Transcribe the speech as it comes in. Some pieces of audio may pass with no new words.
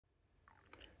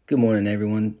Good morning,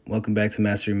 everyone. Welcome back to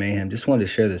Mastery Mayhem. Just wanted to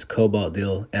share this Kobalt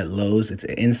deal at Lowe's. It's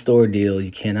an in-store deal.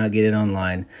 You cannot get it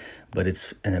online, but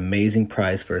it's an amazing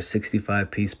price for a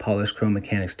 65-piece polished chrome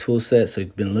mechanics tool set. So if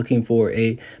you've been looking for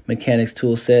a mechanics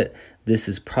tool set, this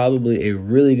is probably a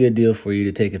really good deal for you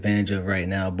to take advantage of right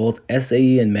now, both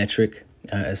SAE and metric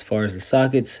as far as the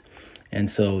sockets.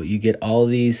 And so you get all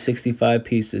these 65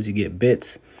 pieces. You get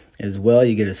bits as well.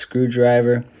 You get a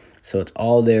screwdriver. So it's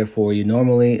all there for you.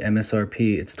 Normally,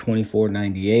 MSRP, it's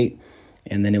 $24.98,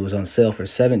 and then it was on sale for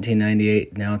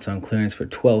 $17.98. Now it's on clearance for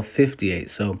 $12.58.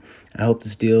 So I hope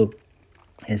this deal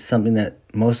is something that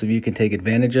most of you can take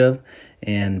advantage of.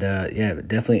 And yeah,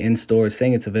 definitely in store. It's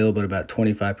saying it's available at about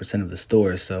 25% of the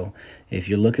stores. So if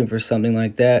you're looking for something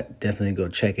like that, definitely go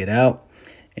check it out.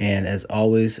 And as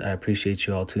always, I appreciate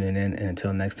you all tuning in. And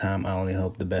until next time, I only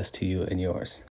hope the best to you and yours.